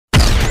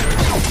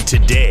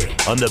Today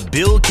on The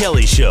Bill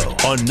Kelly Show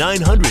on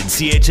 900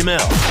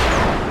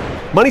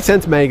 CHML. Money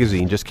Sense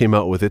magazine just came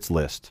out with its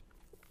list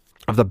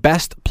of the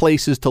best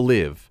places to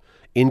live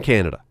in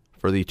Canada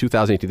for the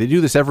 2018. They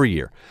do this every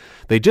year.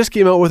 They just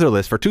came out with their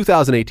list for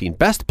 2018,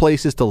 best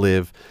places to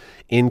live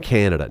in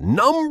Canada.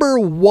 Number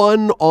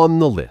one on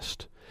the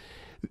list,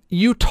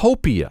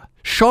 Utopia,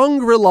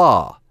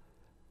 Shangri-La,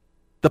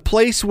 the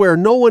place where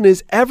no one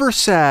is ever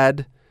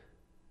sad,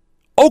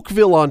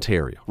 Oakville,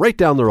 Ontario, right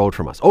down the road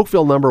from us.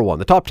 Oakville, number one.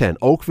 The top 10,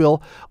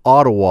 Oakville,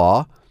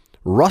 Ottawa,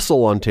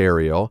 Russell,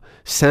 Ontario,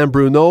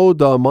 Saint-Bruno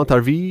de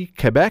Montarville,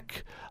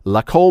 Quebec,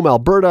 Lacombe,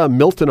 Alberta,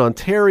 Milton,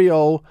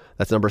 Ontario.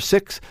 That's number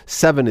 6.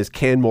 7 is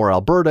Canmore,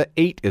 Alberta.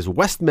 8 is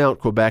Westmount,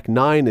 Quebec.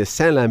 9 is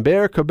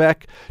Saint-Lambert,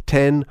 Quebec.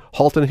 10,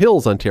 Halton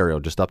Hills, Ontario,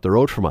 just up the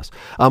road from us.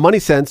 Money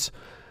Sense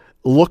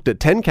looked at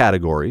 10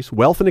 categories: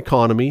 wealth and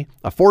economy,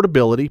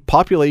 affordability,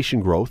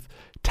 population growth,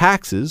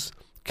 taxes,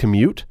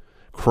 commute,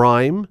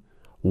 crime,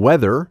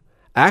 weather,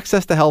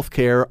 access to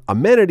healthcare,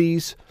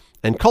 amenities,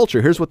 and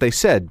culture. Here's what they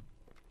said.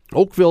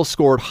 Oakville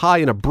scored high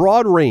in a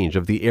broad range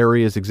of the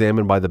areas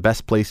examined by the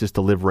Best Places to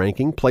Live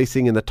ranking,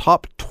 placing in the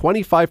top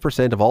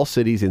 25% of all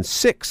cities in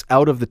 6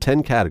 out of the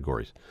 10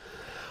 categories.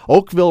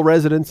 Oakville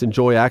residents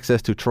enjoy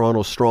access to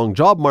Toronto's strong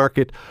job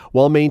market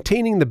while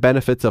maintaining the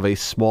benefits of a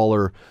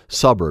smaller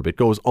suburb. It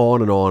goes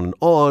on and on and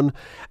on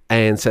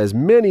and says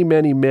many,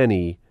 many,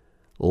 many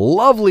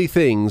lovely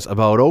things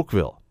about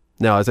Oakville.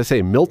 Now, as I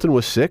say, Milton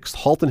was 6th,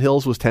 Halton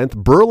Hills was 10th,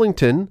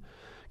 Burlington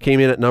came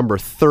in at number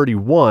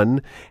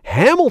 31,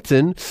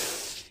 Hamilton,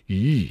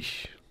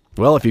 yeesh.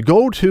 Well, if you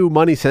go to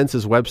Money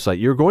Sense's website,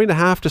 you're going to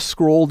have to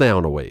scroll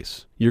down a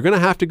ways. You're going to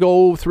have to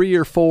go 3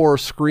 or 4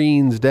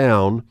 screens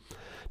down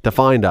to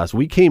find us.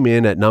 We came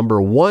in at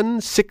number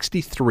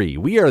 163.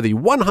 We are the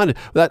 100.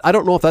 I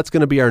don't know if that's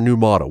going to be our new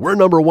motto. We're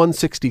number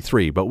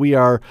 163, but we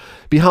are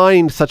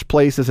behind such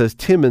places as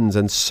Timmins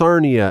and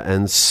Sarnia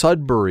and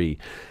Sudbury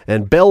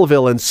and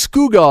Belleville and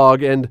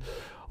Scugog and,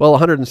 well,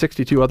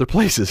 162 other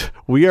places.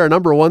 We are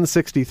number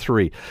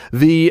 163.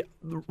 The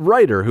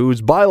writer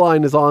whose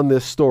byline is on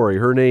this story,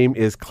 her name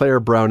is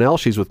Claire Brownell.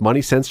 She's with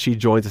Money Sense. She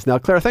joins us now.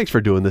 Claire, thanks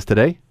for doing this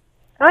today.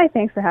 Hi,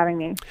 thanks for having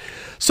me.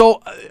 So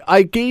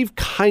I gave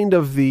kind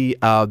of the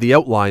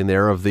outline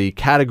there of the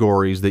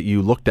categories that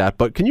you looked at,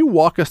 but can you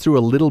walk us through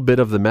a little bit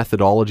of the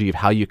methodology of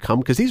how you come?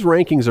 Because these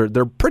rankings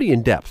they're pretty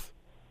in-depth.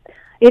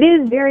 It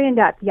is very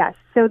in-depth, yes.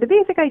 So the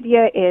basic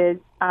idea is,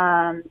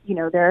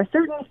 there are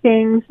certain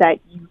things that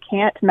you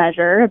can't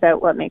measure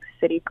about what makes a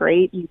city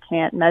great. You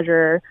can't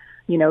measure,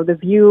 the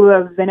view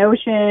of an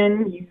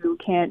ocean. You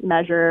can't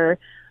measure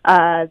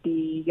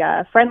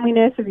the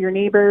friendliness of your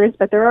neighbors,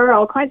 but there are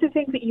all kinds of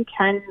things that you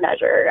can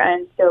measure.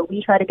 And so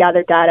we try to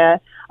gather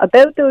data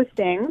about those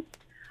things,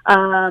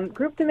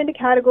 group them into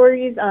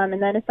categories,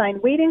 and then assign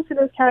weightings to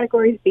those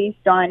categories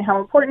based on how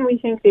important we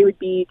think they would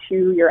be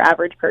to your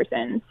average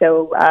person.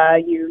 So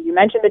you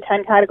mentioned the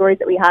 10 categories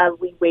that we have.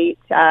 We weight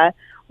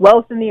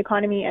wealth in the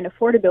economy and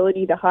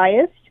affordability the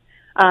highest.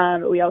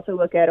 We also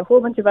look at a whole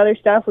bunch of other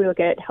stuff. We look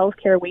at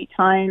healthcare wait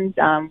times.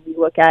 We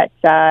look at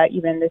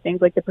even the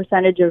things like the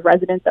percentage of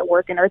residents that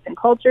work in arts and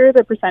culture,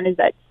 the percentage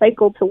that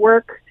cycle to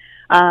work,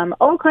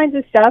 all kinds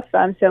of stuff.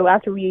 So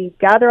after we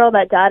gather all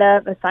that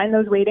data, assign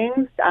those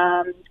weightings,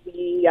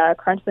 we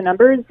crunch the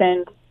numbers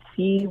and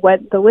see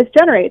what the list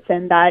generates.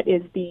 And that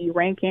is the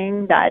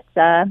ranking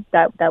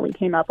that we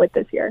came up with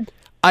this year.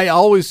 I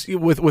always,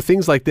 with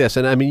things like this,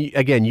 and I mean,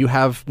 again, you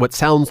have what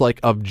sounds like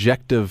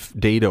objective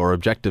data or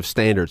objective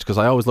standards, because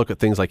I always look at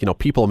things like,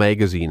 People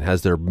Magazine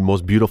has their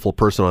most beautiful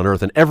person on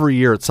earth, and every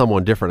year it's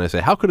someone different. I say,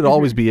 how could it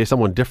always be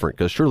someone different?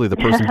 Because surely the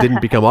person didn't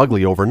become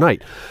ugly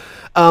overnight.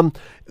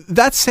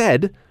 That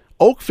said,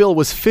 Oakville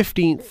was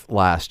 15th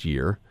last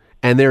year,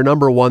 and they're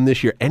number 1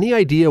 this year. Any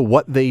idea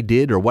what they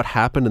did or what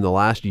happened in the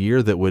last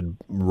year that would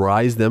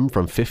rise them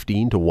from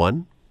 15 to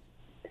 1?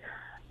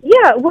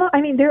 Yeah, well,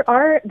 I mean, there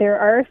are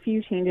a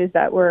few changes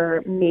that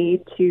were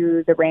made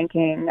to the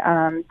ranking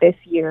this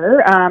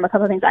year. A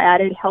couple of things. I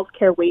added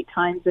healthcare wait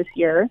times this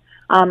year.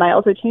 I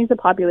also changed the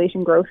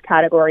population growth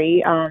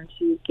category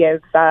to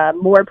give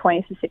more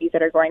points to cities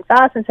that are growing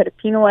fast instead of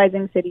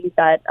penalizing cities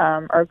that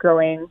are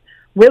growing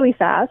really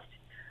fast.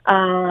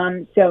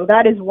 So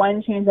that is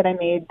one change that I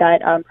made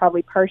that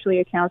probably partially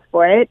accounts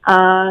for it.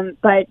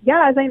 But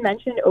yeah, as I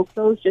mentioned,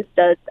 Oakville is just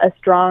a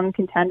strong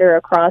contender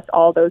across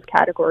all those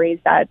categories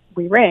that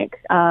we rank.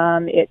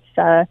 It's,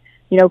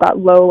 got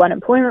low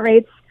unemployment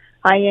rates,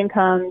 high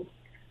incomes,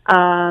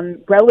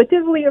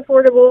 relatively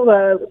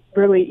affordable,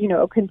 really,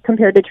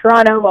 compared to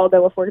Toronto,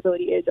 although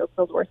affordability is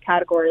Oakville's worst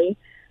category.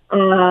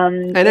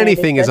 And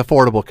anything is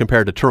affordable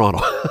compared to Toronto.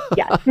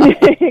 Yes,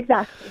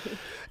 exactly.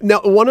 Now,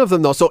 one of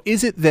them, though, so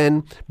is it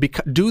then,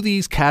 do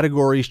these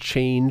categories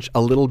change a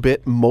little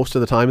bit most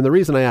of the time? And the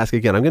reason I ask,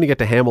 again, I'm going to get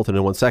to Hamilton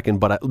in 1 second,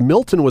 but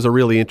Milton was a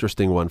really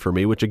interesting one for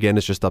me, which, again,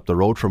 is just up the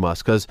road from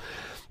us, because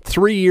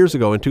 3 years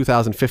ago in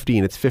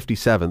 2015, it's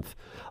 57th.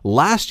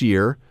 Last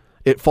year,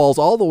 it falls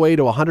all the way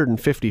to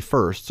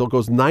 151st, so it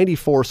goes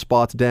 94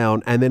 spots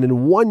down, and then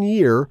in 1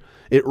 year,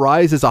 it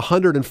rises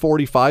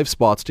 145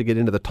 spots to get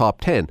into the top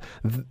 10.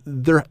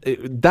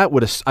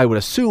 I would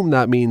assume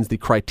that means the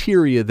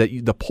criteria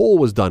that the poll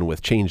was done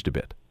with changed a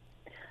bit.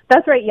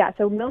 That's right, yeah.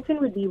 So Milton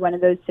would be one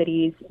of those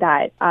cities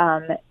that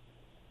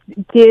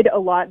did a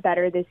lot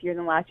better this year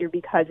than last year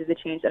because of the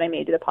change that I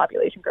made to the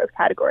population growth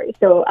category.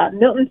 So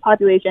Milton's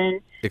population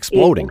is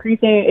exploding,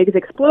 increasing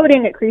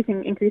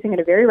at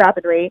a very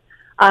rapid rate.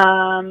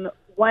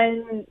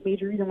 One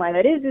major reason why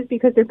that is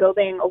because they're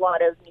building a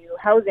lot of new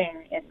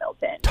housing in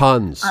Milton.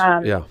 Tons.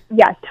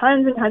 Yes,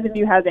 tons and tons of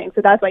new housing.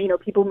 So that's why,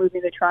 people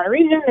moving to the Toronto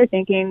region, they're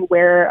thinking,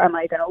 where am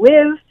I going to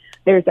live?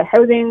 There's a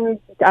housing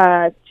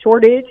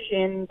shortage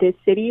in this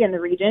city and the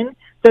region.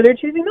 So they're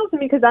choosing Milton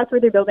because that's where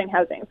they're building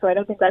housing. So I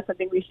don't think that's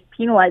something we should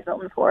penalize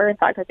Milton for. In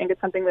fact, I think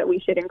it's something that we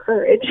should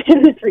encourage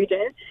in this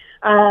region.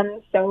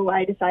 So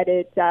I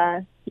decided,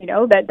 that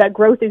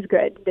growth is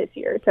good this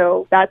year.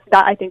 So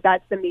I think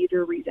that's the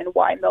major reason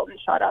why Milton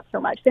shot up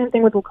so much. Same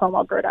thing with Lacombe,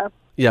 Alberta.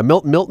 Yeah,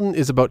 Milton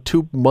is about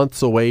 2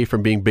 months away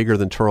from being bigger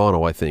than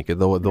Toronto, I think,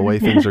 the way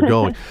things are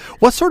going.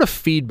 What sort of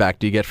feedback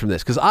do you get from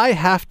this? Because I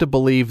have to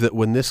believe that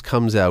when this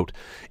comes out,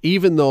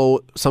 even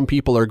though some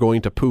people are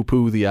going to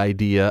poo-poo the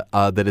idea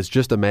that it's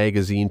just a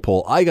magazine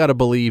poll, I got to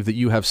believe that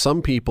you have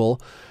some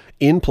people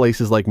in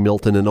places like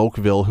Milton and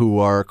Oakville who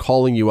are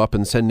calling you up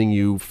and sending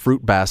you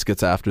fruit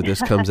baskets after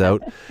this comes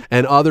out,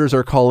 and others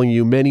are calling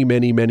you many,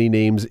 many, many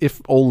names,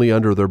 if only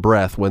under their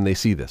breath, when they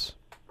see this.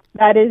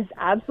 That is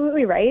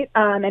absolutely right.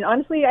 And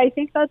honestly, I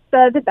think that's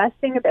the best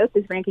thing about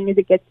this ranking is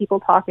it gets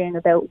people talking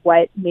about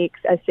what makes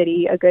a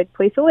city a good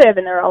place to live.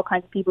 And there are all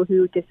kinds of people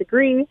who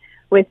disagree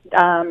with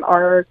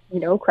our,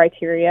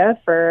 criteria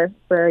for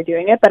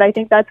doing it. But I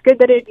think that's good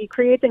that it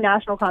creates a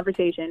national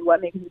conversation.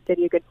 What makes a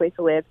city a good place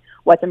to live?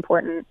 What's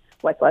important?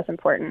 What's less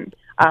important?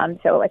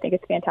 So I think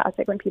it's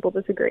fantastic when people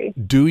disagree.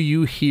 Do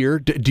you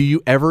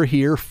ever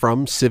hear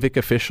from civic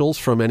officials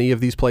from any of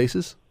these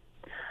places?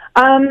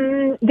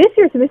 This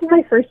year, so this is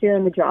my first year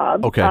in the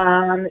job. Okay.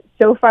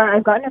 So far,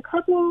 I've gotten a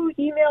couple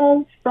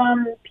emails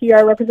from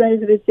PR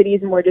representatives of the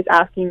cities, and we're just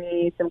asking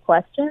me some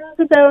questions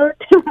about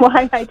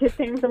why I did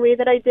things the way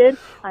that I did.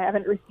 I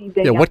haven't received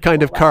any. Yeah, what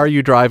kind of car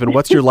you drive, and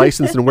what's your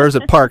license, and where's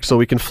it parked, so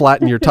we can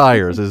flatten your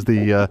tires? Is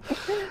the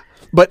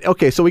But,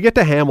 okay, so we get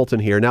to Hamilton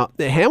here. Now,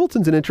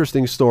 Hamilton's an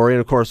interesting story, and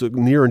of course,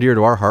 near and dear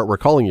to our heart, we're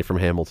calling you from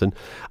Hamilton.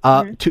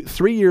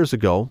 3 years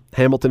ago,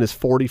 Hamilton is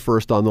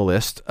 41st on the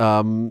list.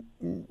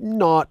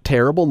 Not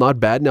terrible,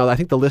 not bad. Now, I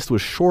think the list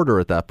was shorter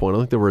at that point. I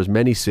don't think there were as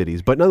many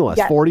cities, but nonetheless,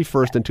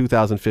 41st in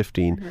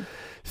 2015.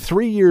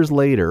 3 years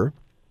later,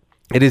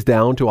 it is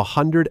down to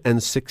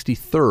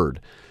 163rd.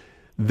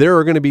 There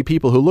are going to be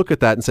people who look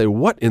at that and say,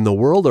 what in the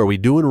world are we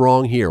doing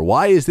wrong here?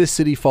 Why is this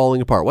city falling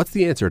apart? What's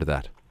the answer to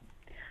that?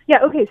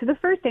 Yeah, okay, so the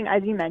first thing,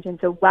 as you mentioned,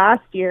 so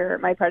last year,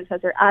 my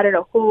predecessor added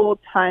a whole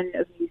ton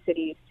of new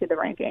cities to the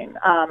ranking.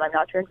 I'm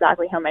not sure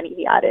exactly how many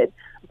he added,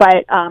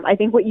 but I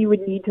think what you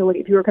would need to look,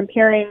 if you were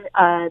comparing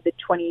the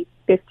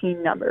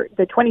 2016 numbers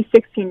to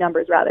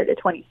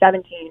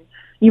 2017,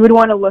 you would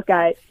want to look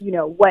at,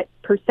 what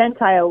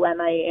percentile am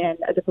I in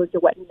as opposed to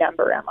what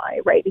number am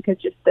I, right? Because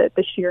just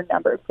the sheer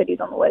number of cities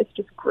on the list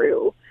just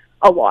grew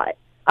a lot.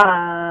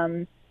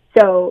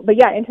 But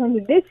yeah, in terms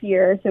of this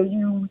year, so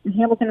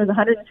Hamilton was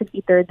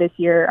 163rd this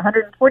year,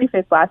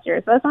 145th last year,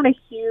 so that's not a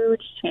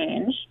huge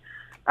change.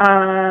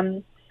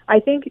 I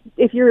think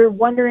if you're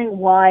wondering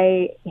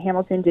why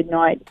Hamilton did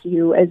not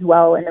do as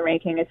well in the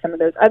ranking as some of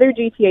those other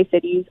GTA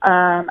cities,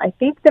 I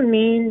think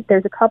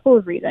there's a couple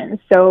of reasons.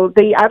 So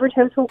the average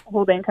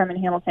household income in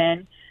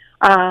Hamilton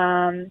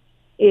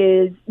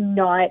is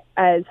not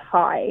as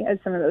high as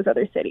some of those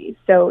other cities.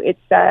 So it's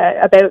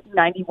about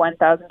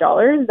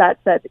 $91,000. That's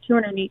the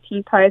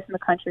 218th highest in the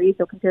country.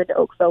 So compared to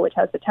Oakville, which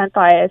has the 10th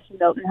highest,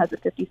 Milton has the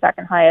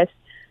 52nd highest.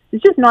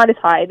 It's just not as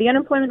high. The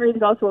unemployment rate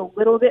is also a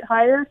little bit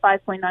higher,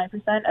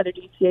 5.9%. Other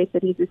GTA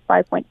cities is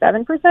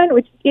 5.7%,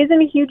 which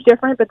isn't a huge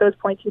difference, but those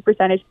 0.2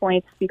 percentage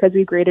points, because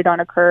we graded on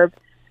a curve,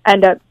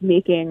 end up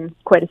making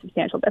quite a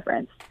substantial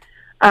difference.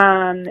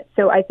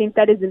 So I think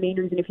that is the main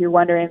reason if you're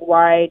wondering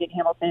why did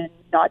Hamilton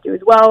not do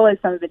as well as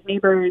some of its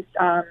neighbors,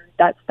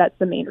 that's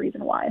the main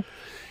reason why.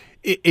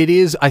 It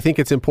is. I think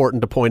it's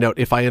important to point out,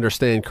 if I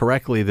understand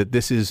correctly, that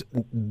this is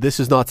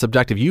not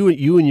subjective.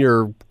 You and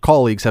your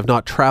colleagues have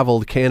not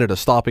traveled Canada,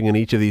 stopping in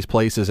each of these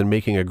places and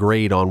making a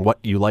grade on what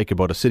you like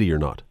about a city or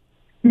not.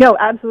 No,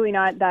 absolutely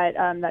not.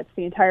 That's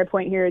the entire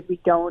point here. Is we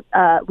don't.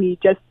 We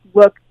just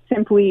look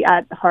simply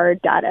at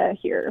hard data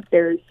here.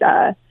 There's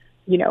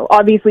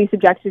obviously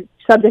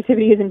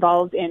subjectivity is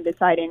involved in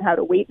deciding how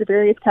to weight the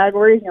various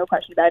categories, no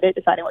question about it,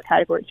 deciding what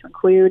categories to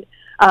include.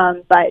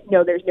 But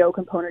no, there's no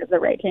component of the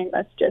ranking.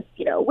 That's just,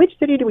 which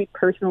city do we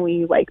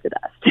personally like the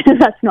best?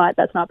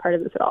 That's not part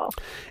of this at all.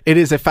 It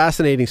is a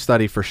fascinating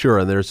study for sure.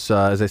 And there's,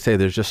 as I say,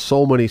 there's just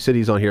so many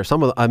cities on here.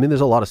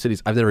 There's a lot of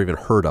cities I've never even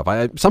heard of.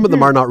 Some of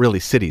them are not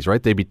really cities,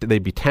 right?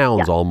 They'd be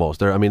towns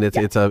almost.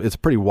 It's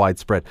pretty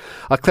widespread.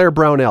 Claire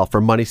Brownell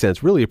from Money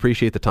Sense, really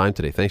appreciate the time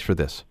today. Thanks for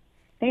this.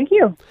 Thank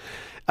you.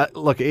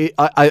 Look,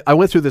 I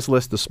went through this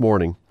list this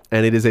morning,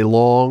 and it is a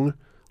long,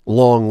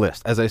 long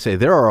list. As I say,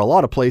 there are a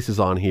lot of places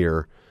on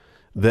here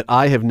that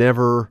I have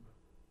never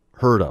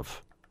heard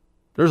of.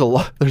 There's a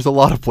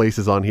lot of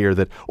places on here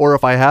that, or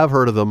if I have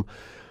heard of them,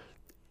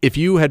 if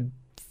you had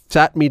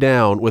sat me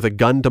down with a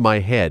gun to my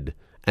head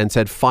and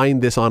said,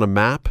 find this on a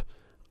map,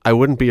 I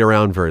wouldn't be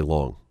around very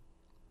long,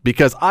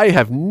 because I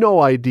have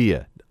no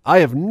idea. I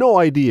have no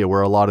idea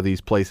where a lot of these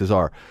places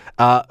are.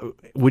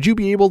 Would you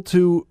be able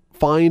to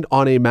find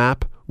on a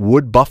map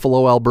Wood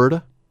Buffalo,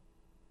 Alberta?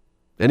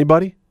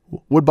 Anybody?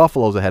 Wood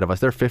Buffalo's ahead of us.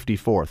 They're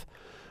 54th.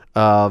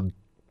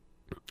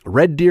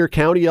 Red Deer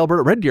County,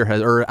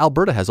 Alberta.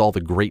 Alberta has all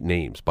the great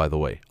names, by the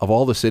way. Of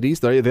all the cities,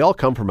 they all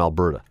come from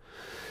Alberta.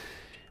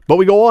 But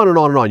we go on and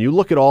on and on. You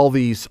look at all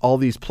these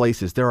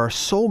places. There are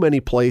so many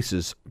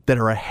places that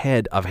are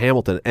ahead of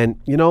Hamilton. And,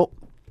 you know,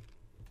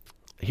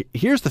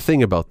 here's the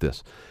thing about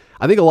this.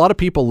 I think a lot of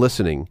people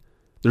listening,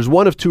 there's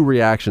one of two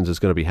reactions that's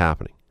going to be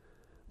happening.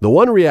 The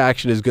one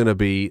reaction is going to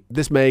be,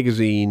 this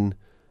magazine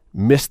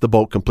missed the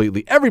boat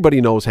completely.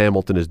 Everybody knows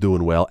Hamilton is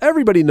doing well.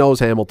 Everybody knows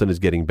Hamilton is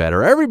getting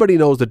better. Everybody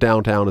knows the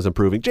downtown is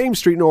improving. James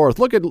Street North,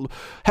 look at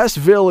Hess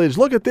Village,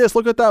 look at this,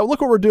 look at that,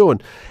 look what we're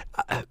doing.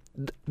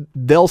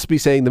 They'll be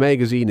saying the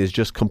magazine is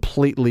just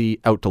completely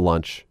out to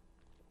lunch.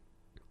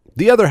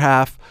 The other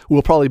half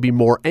will probably be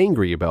more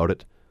angry about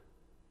it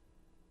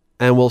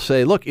and will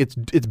say, look, it's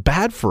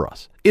bad for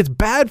us. It's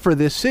bad for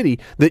this city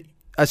that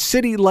a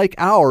city like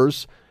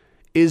ours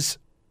is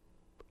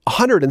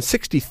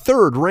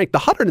 163rd ranked, the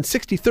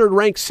 163rd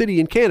ranked city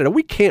in Canada.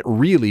 We can't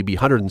really be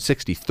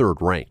 163rd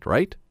ranked,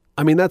 right?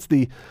 I mean, that's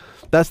the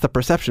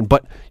perception.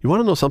 But you want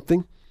to know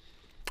something?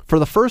 For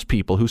the first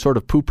people who sort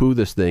of poo-poo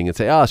this thing and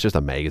say, it's just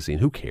a magazine.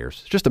 Who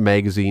cares? It's just a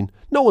magazine.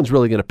 No one's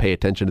really going to pay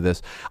attention to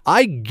this.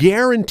 I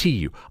guarantee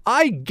you,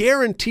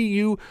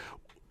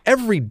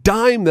 every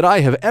dime that I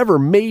have ever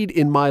made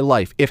in my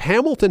life, if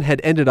Hamilton had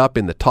ended up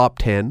in the top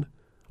 10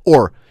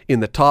 or in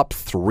the top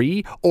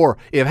 3, or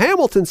if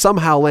Hamilton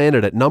somehow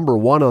landed at number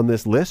 1 on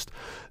this list,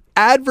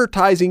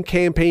 advertising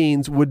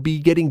campaigns would be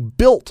getting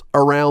built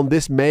around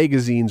this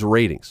magazine's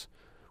ratings.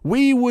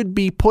 We would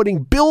be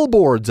putting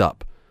billboards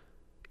up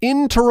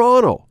in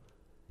Toronto,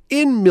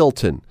 in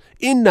Milton,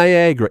 in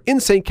Niagara,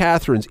 in St.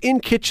 Catharines, in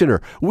Kitchener.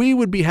 We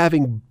would be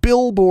having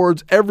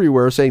billboards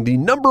everywhere saying the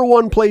number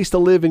 1 place to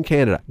live in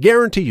Canada.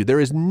 Guarantee you, there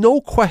is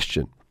no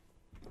question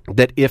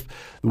that if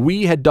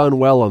we had done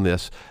well on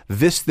this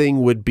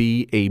thing would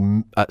be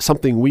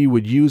something we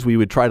would use, we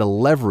would try to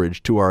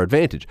leverage to our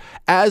advantage.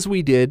 As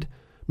we did,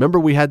 remember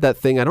we had that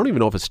thing, I don't even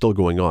know if it's still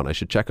going on, I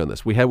should check on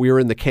this. We were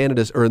in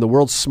the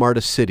world's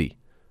smartest city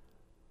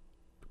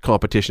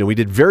competition. We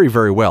did very,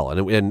 very well,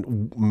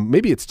 and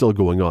maybe it's still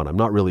going on. I'm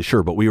not really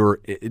sure, but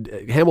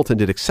Hamilton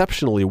did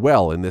exceptionally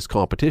well in this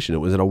competition. It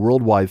was a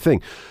worldwide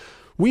thing.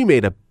 We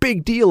made a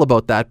big deal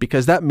about that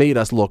because that made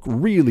us look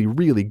really,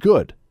 really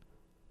good.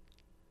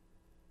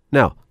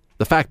 Now,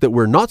 the fact that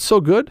we're not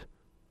so good,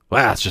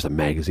 well, it's just a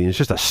magazine. It's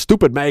just a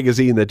stupid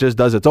magazine that just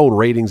does its own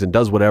ratings and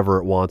does whatever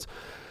it wants.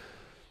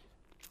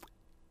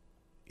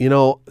 You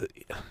know,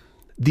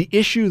 the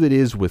issue that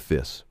is with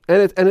this,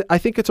 and I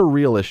think it's a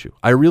real issue.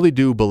 I really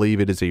do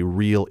believe it is a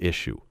real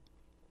issue,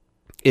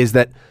 is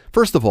that,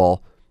 first of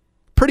all,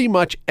 pretty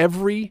much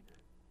every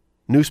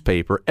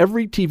newspaper,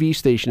 every TV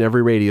station,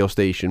 every radio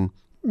station,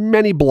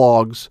 many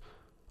blogs,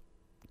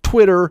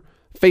 Twitter,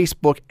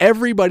 Facebook,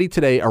 everybody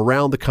today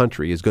around the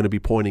country is going to be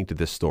pointing to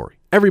this story.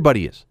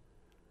 Everybody is.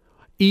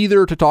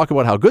 Either to talk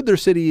about how good their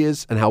city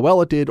is and how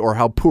well it did, or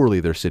how poorly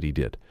their city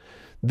did.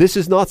 This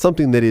is not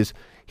something that is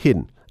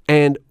hidden.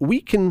 And we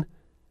can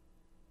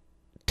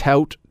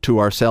tout to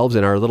ourselves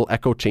in our little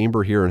echo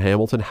chamber here in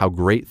Hamilton how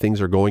great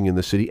things are going in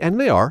the city, and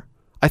they are.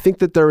 I think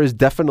that there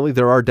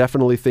are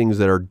definitely things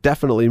that are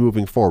definitely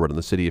moving forward in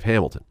the city of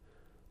Hamilton.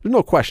 There's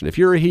no question. If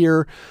you're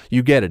here,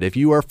 you get it. If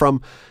you are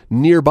from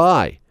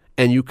nearby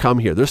and you come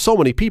here, there's so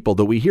many people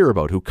that we hear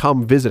about who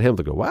come visit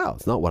Hamilton and go, wow,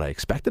 it's not what I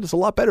expected. It's a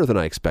lot better than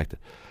I expected.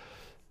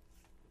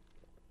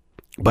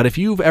 But if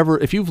you've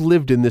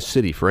lived in this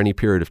city for any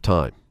period of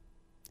time,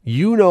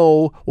 you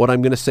know what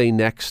I'm going to say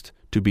next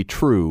to be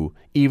true,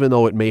 even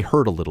though it may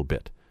hurt a little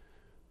bit.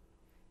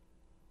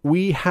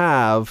 We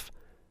have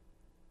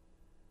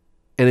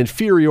an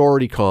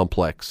inferiority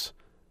complex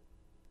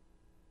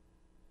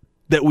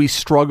that we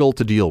struggle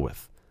to deal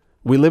with.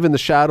 We live in the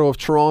shadow of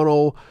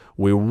Toronto.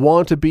 We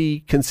want to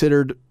be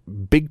considered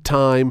big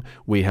time.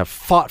 We have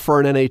fought for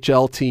an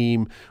NHL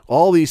team.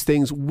 All these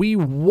things. We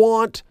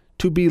want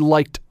to be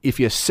liked. If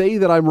you say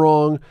that I'm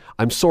wrong,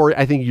 I'm sorry,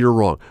 I think you're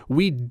wrong.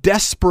 We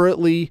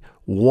desperately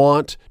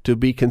want to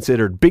be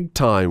considered big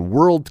time,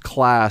 world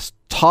class,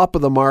 top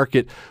of the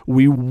market.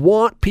 We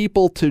want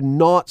people to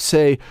not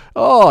say,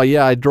 oh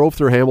yeah, I drove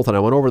through Hamilton. I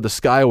went over the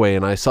Skyway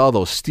and I saw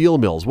those steel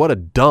mills. What a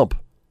dump.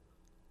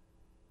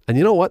 And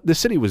you know what? This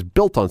city was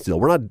built on steel.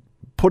 We're not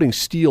putting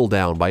steel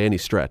down by any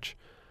stretch.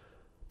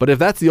 But if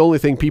that's the only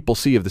thing people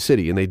see of the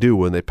city, and they do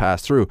when they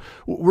pass through,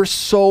 we're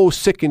so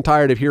sick and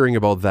tired of hearing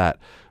about that.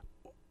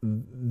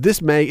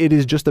 It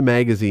is just a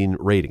magazine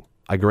rating.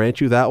 I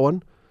grant you that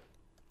one.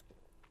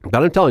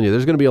 But I'm telling you,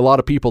 there's going to be a lot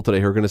of people today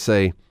who are going to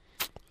say,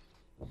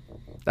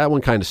 that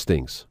one kind of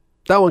stings.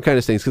 That one kind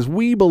of stings because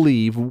we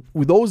believe,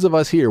 those of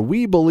us here,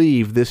 we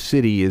believe this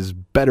city is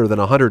better than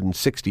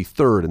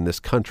 163rd in this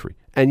country.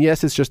 And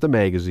yes, it's just a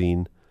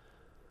magazine.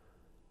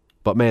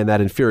 But man, that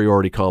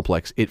inferiority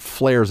complex, it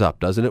flares up,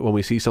 doesn't it, when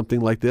we see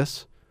something like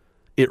this?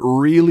 It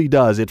really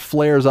does. It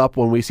flares up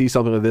when we see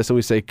something like this and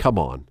we say, come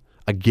on,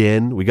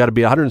 again? We got to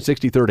be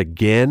 163rd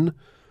again?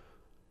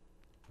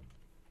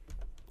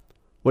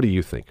 What do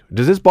you think?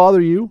 Does this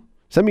bother you?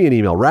 Send me an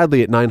email,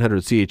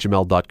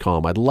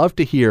 radley@900chml.com. I'd love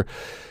to hear.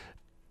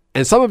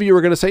 And some of you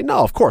are going to say, no,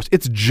 of course,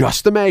 it's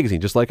just a magazine,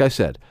 just like I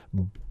said.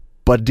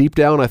 But deep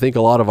down, I think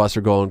a lot of us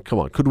are going, come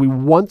on, could we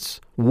once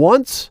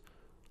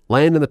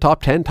land in the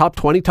top 10, top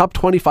 20, top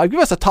 25? Give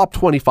us a top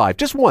 25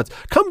 just once.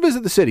 Come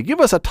visit the city. Give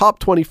us a top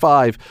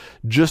 25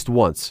 just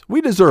once.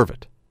 We deserve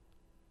it.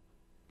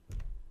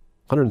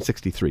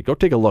 163. Go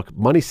take a look.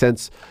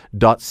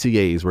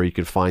 moneysense.ca is where you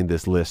can find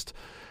this list.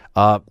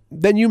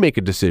 Then you make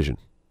a decision.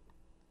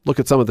 Look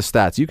at some of the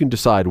stats. You can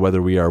decide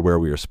whether we are where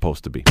we are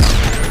supposed to be.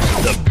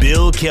 The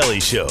Bill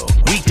Kelly Show,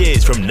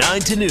 weekdays from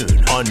 9 to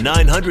noon on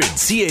 900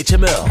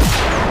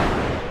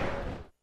 CHML.